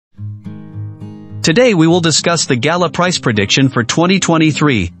Today we will discuss the Gala price prediction for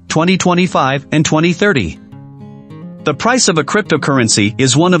 2023, 2025, and 2030. The price of a cryptocurrency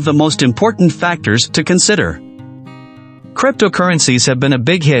is one of the most important factors to consider. Cryptocurrencies have been a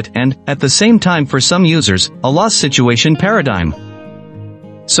big hit and, at the same time for some users, a lost situation paradigm.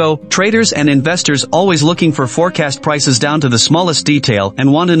 So, traders and investors always looking for forecast prices down to the smallest detail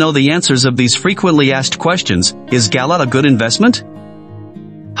and want to know the answers of these frequently asked questions. Is Gala a good investment?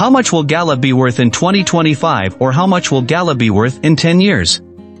 How much will Gala be worth in 2025, or how much will Gala be worth in 10 years?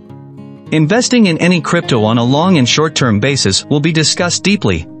 Investing in any crypto on a long and short-term basis will be discussed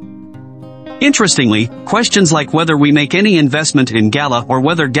deeply. Interestingly, questions like whether we make any investment in Gala or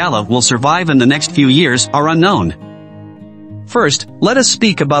whether Gala will survive in the next few years are unknown. First, let us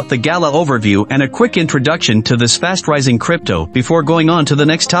speak about the Gala overview and a quick introduction to this fast-rising crypto before going on to the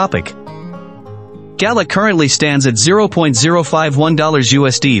next topic. Gala currently stands at $0.051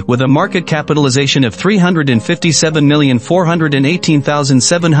 USD with a market capitalization of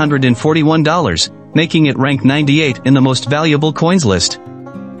 $357,418,741, making it rank 98 in the most valuable coins list.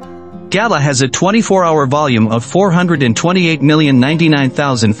 Gala has a 24-hour volume of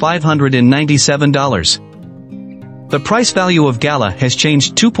 $428,099,597. The price value of Gala has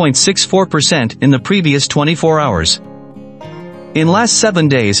changed 2.64% in the previous 24 hours. In last 7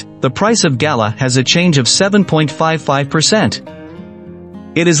 days, the price of Gala has a change of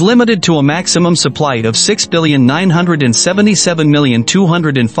 7.55%. It is limited to a maximum supply of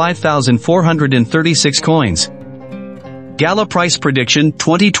 6,977,205,436 coins. Gala price prediction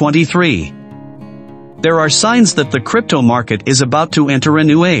 2023. There are signs that the crypto market is about to enter a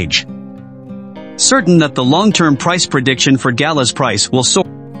new age. Certain that the long-term price prediction for Gala's price will soar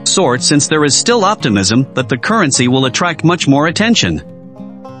since there is still optimism that the currency will attract much more attention.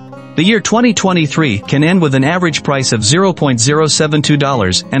 The year 2023 can end with an average price of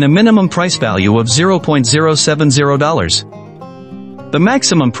 $0.072 and a minimum price value of $0.070. The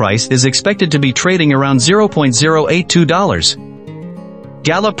maximum price is expected to be trading around $0.082.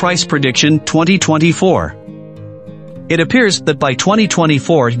 Gala price prediction 2024. It appears that by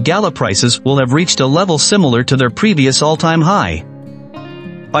 2024 Gala prices will have reached a level similar to their previous all-time high.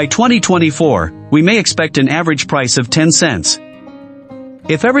 By 2024, we may expect an average price of 10 cents.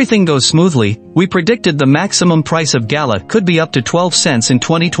 If everything goes smoothly, we predicted the maximum price of Gala could be up to 12 cents in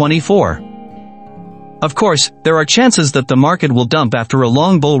 2024. Of course, there are chances that the market will dump after a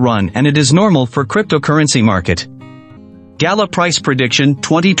long bull run, and it is normal for cryptocurrency market. Gala price prediction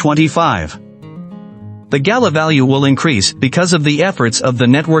 2025. The Gala value will increase because of the efforts of the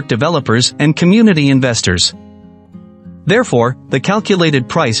network developers and community investors. Therefore, the calculated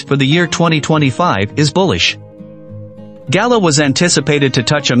price for the year 2025 is bullish. Gala was anticipated to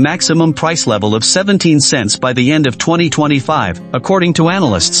touch a maximum price level of 17 cents by the end of 2025, according to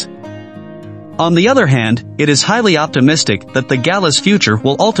analysts. On the other hand, it is highly optimistic that the Gala's future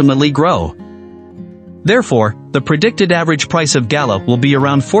will ultimately grow. Therefore, the predicted average price of Gala will be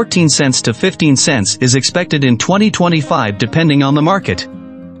around 14 cents to 15 cents is expected in 2025 depending on the market.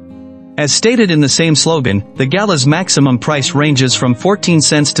 As stated in the same slogan, the Gala's maximum price ranges from 14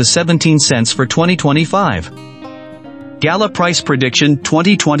 cents to 17 cents for 2025. Gala price prediction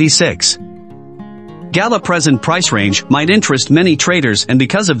 2026. Gala present price range might interest many traders, and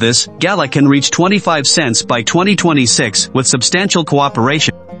because of this, Gala can reach 25 cents by 2026 with substantial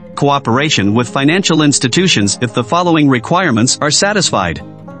cooperation with financial institutions if the following requirements are satisfied.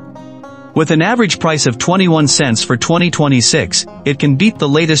 With an average price of 21 cents for 2026, it can beat the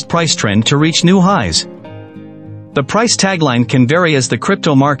latest price trend to reach new highs. The price tagline can vary as the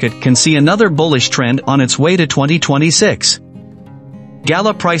crypto market can see another bullish trend on its way to 2026.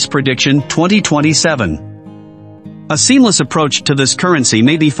 Gala price prediction 2027. A seamless approach to this currency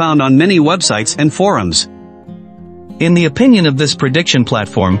may be found on many websites and forums. In the opinion of this prediction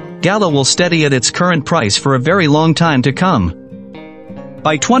platform, Gala will steady at its current price for a very long time to come.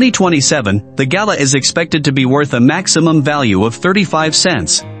 By 2027, the Gala is expected to be worth a maximum value of 35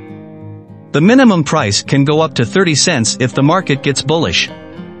 cents. The minimum price can go up to 30 cents if the market gets bullish.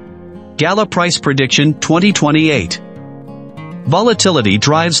 Gala price prediction 2028. Volatility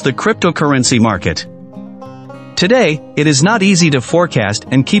drives the cryptocurrency market. Today, it is not easy to forecast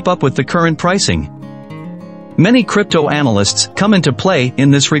and keep up with the current pricing. Many crypto analysts come into play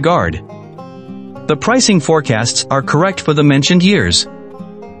in this regard. The pricing forecasts are correct for the mentioned years.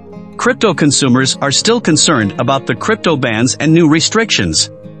 Crypto consumers are still concerned about the crypto bans and new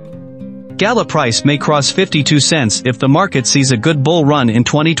restrictions. Gala price may cross 52 cents if the market sees a good bull run in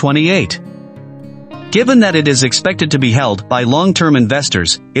 2028. Given that it is expected to be held by long-term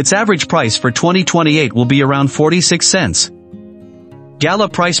investors, its average price for 2028 will be around 46 cents. Gala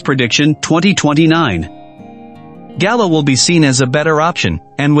Price Prediction 2029. Gala will be seen as a better option,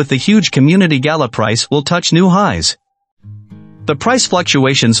 and with the huge community Gala price will touch new highs. The price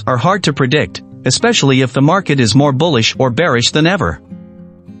fluctuations are hard to predict, especially if the market is more bullish or bearish than ever.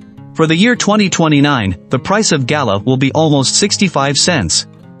 For the year 2029, the price of Gala will be almost 65 cents.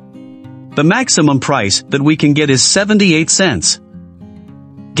 The maximum price that we can get is 78 cents.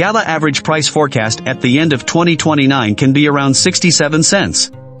 Gala average price forecast at the end of 2029 can be around 67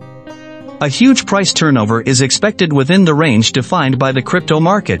 cents. A huge price turnover is expected within the range defined by the crypto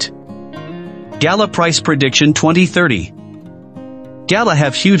market. Gala Price Prediction 2030. Gala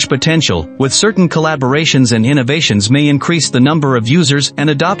have huge potential, with certain collaborations and innovations may increase the number of users and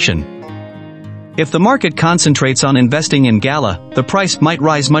adoption. If the market concentrates on investing in Gala, the price might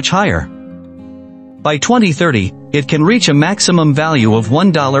rise much higher. By 2030, it can reach a maximum value of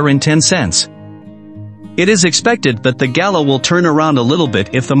 $1.10. It is expected that the Gala will turn around a little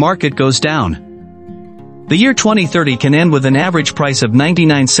bit if the market goes down. The year 2030 can end with an average price of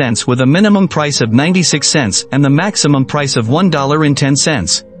 99 cents with a minimum price of 96 cents and the maximum price of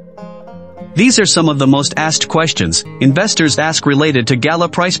 $1.10. These are some of the most asked questions investors ask related to Gala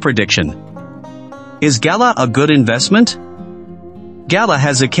price prediction. Is Gala a good investment? Gala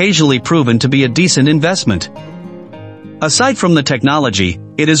has occasionally proven to be a decent investment. Aside from the technology,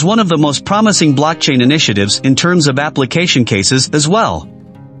 it is one of the most promising blockchain initiatives in terms of application cases as well.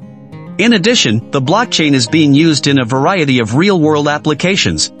 In addition, the blockchain is being used in a variety of real-world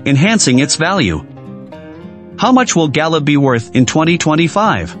applications, enhancing its value. How much will Gala be worth in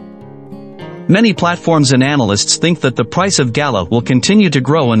 2025? Many platforms and analysts think that the price of Gala will continue to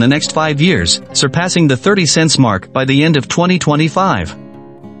grow in the next 5 years, surpassing the 30 cents mark by the end of 2025.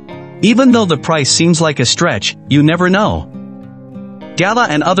 Even though the price seems like a stretch, you never know. Gala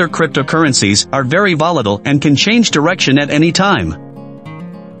and other cryptocurrencies are very volatile and can change direction at any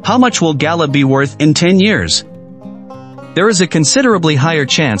time. How much will Gala be worth in 10 years? There is a considerably higher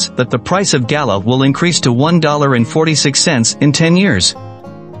chance that the price of Gala will increase to $1.46 in 10 years.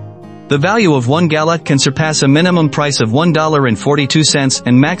 The value of one Gala can surpass a minimum price of $1.42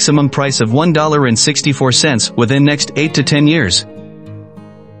 and maximum price of $1.64 within next 8 to 10 years.